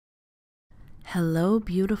Hello,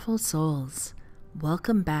 beautiful souls.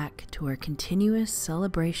 Welcome back to our continuous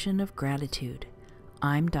celebration of gratitude.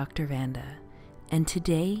 I'm Dr. Vanda, and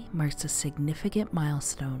today marks a significant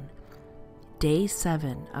milestone, Day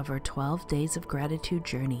 7 of our 12 Days of Gratitude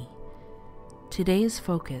journey. Today's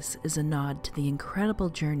focus is a nod to the incredible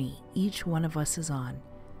journey each one of us is on,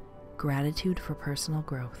 gratitude for personal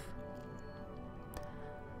growth.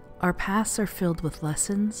 Our paths are filled with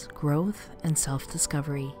lessons, growth, and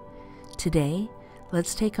self-discovery. Today,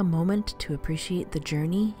 let's take a moment to appreciate the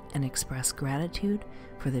journey and express gratitude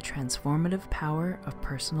for the transformative power of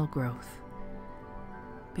personal growth.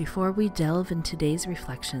 Before we delve into today's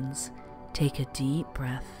reflections, take a deep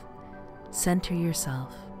breath, center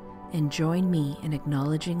yourself, and join me in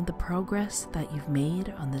acknowledging the progress that you've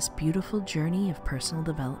made on this beautiful journey of personal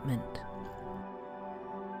development.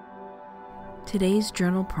 Today's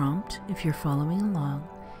journal prompt, if you're following along,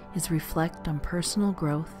 is reflect on personal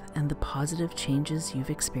growth and the positive changes you've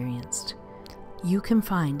experienced. You can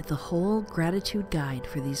find the whole gratitude guide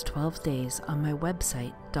for these 12 days on my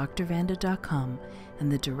website, drvanda.com,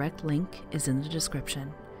 and the direct link is in the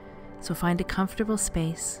description. So find a comfortable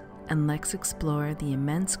space and let's explore the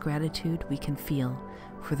immense gratitude we can feel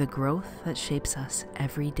for the growth that shapes us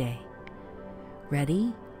every day.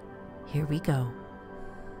 Ready? Here we go.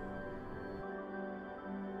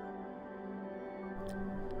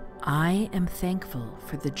 I am thankful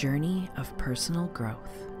for the journey of personal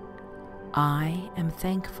growth. I am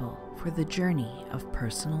thankful for the journey of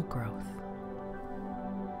personal growth.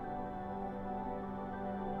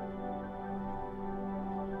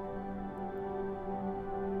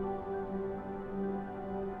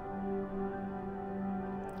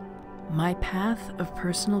 My path of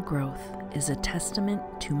personal growth is a testament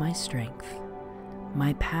to my strength.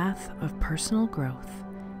 My path of personal growth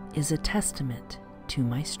is a testament to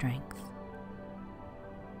my strength.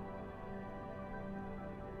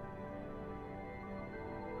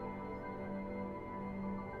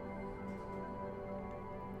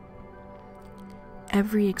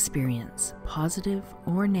 Every experience, positive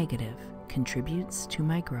or negative, contributes to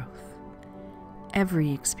my growth.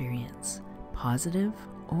 Every experience, positive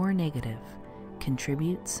or negative,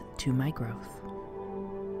 contributes to my growth.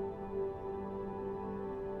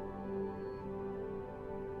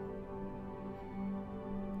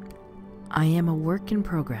 I am a work in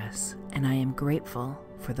progress, and I am grateful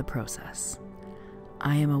for the process.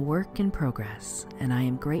 I am a work in progress, and I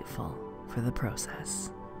am grateful for the process.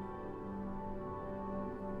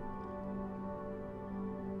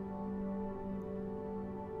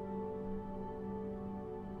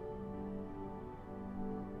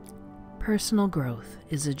 Personal growth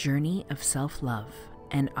is a journey of self-love,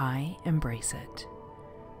 and I embrace it.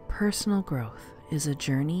 Personal growth is a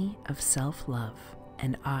journey of self-love,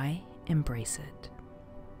 and I embrace it.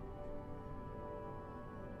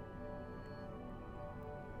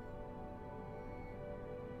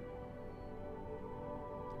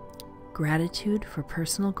 Gratitude for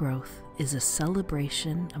personal growth is a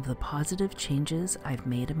celebration of the positive changes I've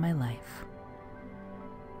made in my life.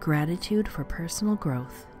 Gratitude for personal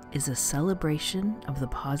growth is a celebration of the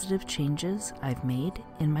positive changes I've made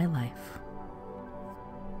in my life.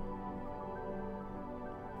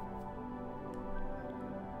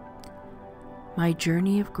 My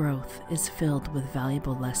journey of growth is filled with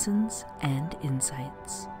valuable lessons and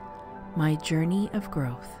insights. My journey of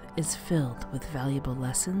growth is filled with valuable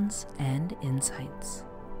lessons and insights.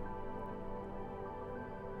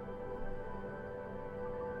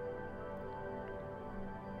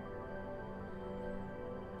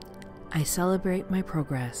 I celebrate my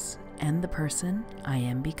progress and the person I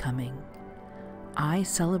am becoming. I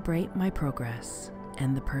celebrate my progress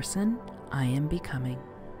and the person I am becoming.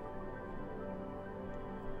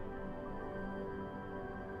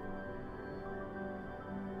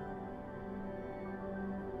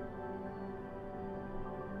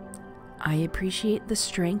 I appreciate the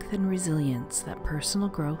strength and resilience that personal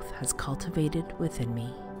growth has cultivated within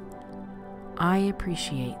me. I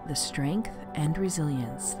appreciate the strength and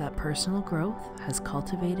resilience that personal growth has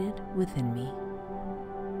cultivated within me.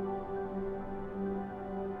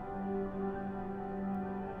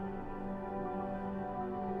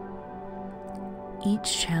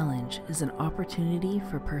 Each challenge is an opportunity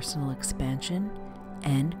for personal expansion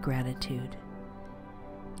and gratitude.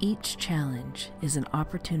 Each challenge is an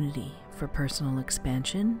opportunity for personal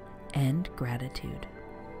expansion and gratitude.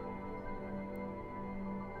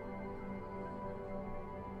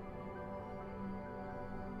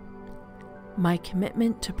 My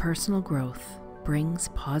commitment to personal growth brings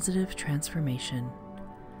positive transformation.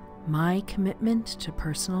 My commitment to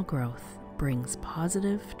personal growth brings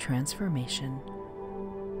positive transformation.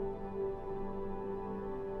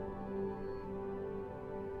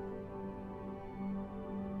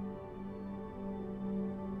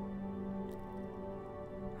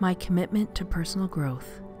 My commitment to personal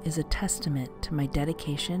growth is a testament to my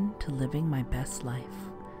dedication to living my best life.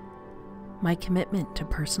 My commitment to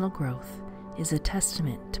personal growth is a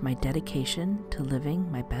testament to my dedication to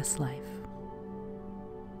living my best life.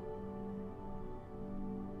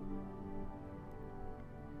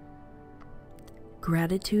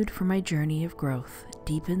 Gratitude for my journey of growth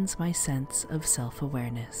deepens my sense of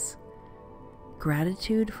self-awareness.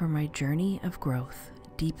 Gratitude for my journey of growth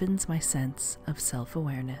deepens my sense of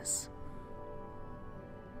self-awareness.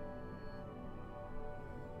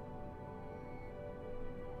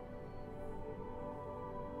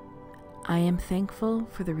 I am thankful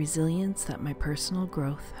for the resilience that my personal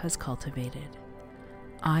growth has cultivated.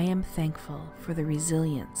 I am thankful for the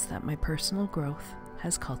resilience that my personal growth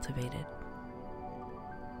has cultivated.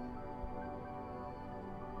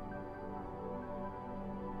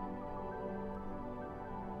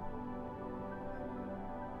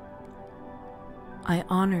 I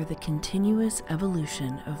honor the continuous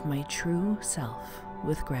evolution of my true self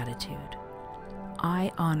with gratitude.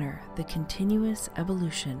 I honor the continuous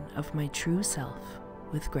evolution of my true self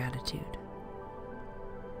with gratitude.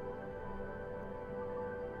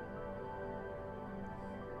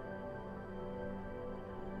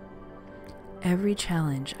 Every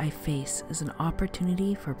challenge I face is an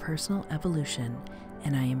opportunity for personal evolution,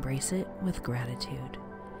 and I embrace it with gratitude.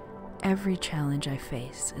 Every challenge I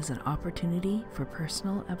face is an opportunity for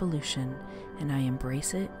personal evolution, and I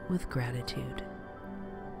embrace it with gratitude.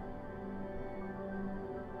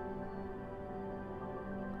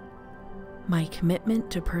 My commitment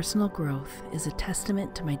to personal growth is a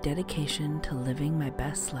testament to my dedication to living my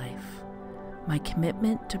best life. My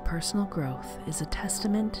commitment to personal growth is a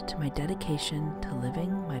testament to my dedication to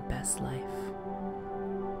living my best life.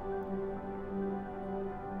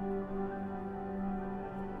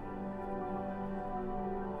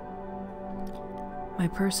 My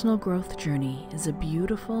personal growth journey is a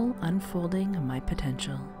beautiful unfolding of my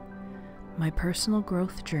potential. My personal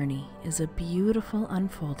growth journey is a beautiful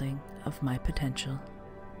unfolding of my potential.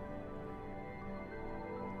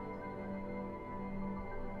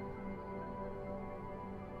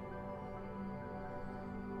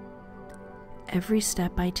 Every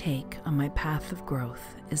step I take on my path of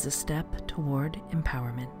growth is a step toward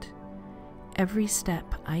empowerment. Every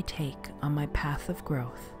step I take on my path of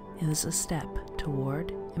growth is a step toward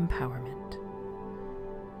empowerment.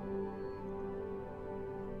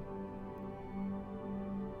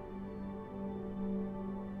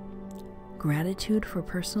 Gratitude for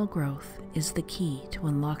personal growth is the key to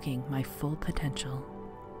unlocking my full potential.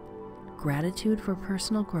 Gratitude for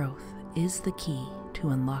personal growth is the key to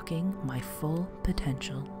unlocking my full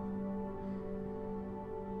potential.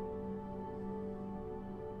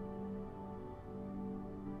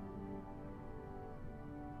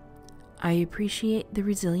 I appreciate the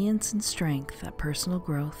resilience and strength that personal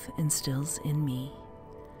growth instills in me.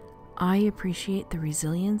 I appreciate the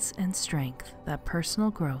resilience and strength that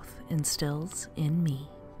personal growth instills in me.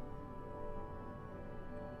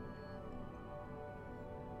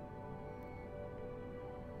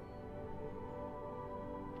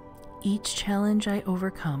 Each challenge I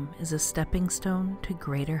overcome is a stepping stone to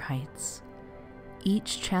greater heights.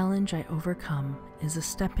 Each challenge I overcome is a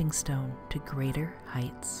stepping stone to greater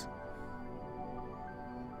heights.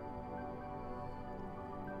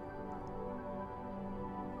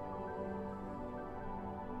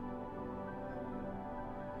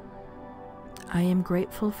 I am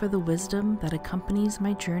grateful for the wisdom that accompanies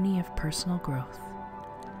my journey of personal growth.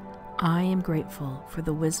 I am grateful for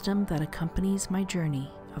the wisdom that accompanies my journey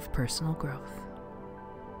of personal growth.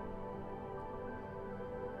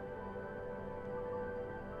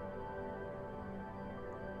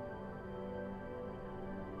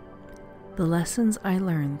 The lessons I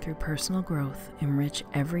learn through personal growth enrich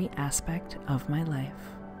every aspect of my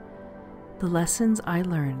life. The lessons I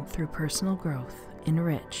learn through personal growth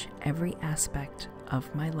enrich every aspect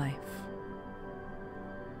of my life.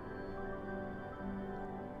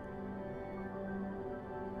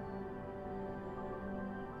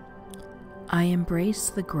 I embrace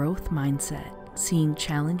the growth mindset, seeing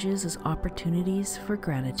challenges as opportunities for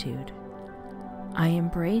gratitude. I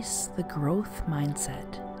embrace the growth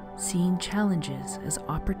mindset, seeing challenges as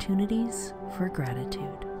opportunities for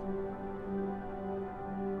gratitude.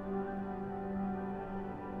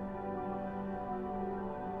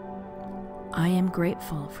 I am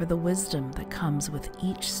grateful for the wisdom that comes with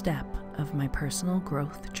each step of my personal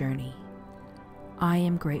growth journey. I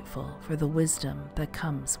am grateful for the wisdom that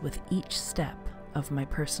comes with each step of my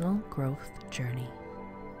personal growth journey.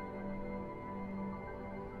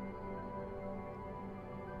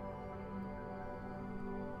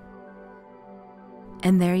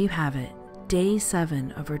 And there you have it, day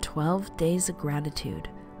 7 of our 12 days of gratitude.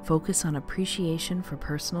 Focus on appreciation for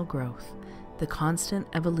personal growth, the constant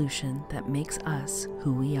evolution that makes us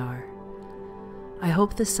who we are. I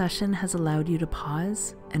hope this session has allowed you to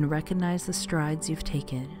pause and recognize the strides you've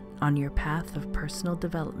taken on your path of personal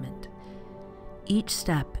development. Each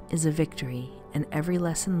step is a victory, and every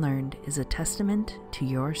lesson learned is a testament to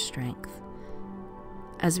your strength.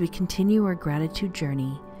 As we continue our gratitude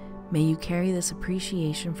journey, may you carry this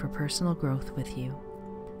appreciation for personal growth with you.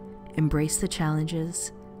 Embrace the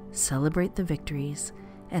challenges, celebrate the victories,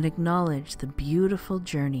 and acknowledge the beautiful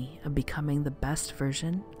journey of becoming the best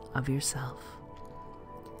version of yourself.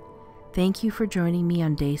 Thank you for joining me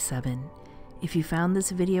on day 7. If you found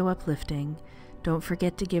this video uplifting, don't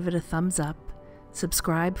forget to give it a thumbs up,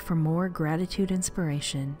 subscribe for more gratitude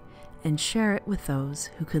inspiration, and share it with those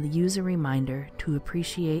who could use a reminder to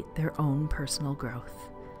appreciate their own personal growth.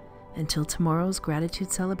 Until tomorrow's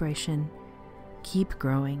gratitude celebration, keep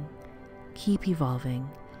growing, keep evolving,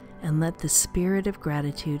 and let the spirit of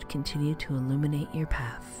gratitude continue to illuminate your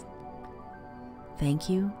path. Thank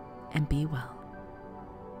you, and be well.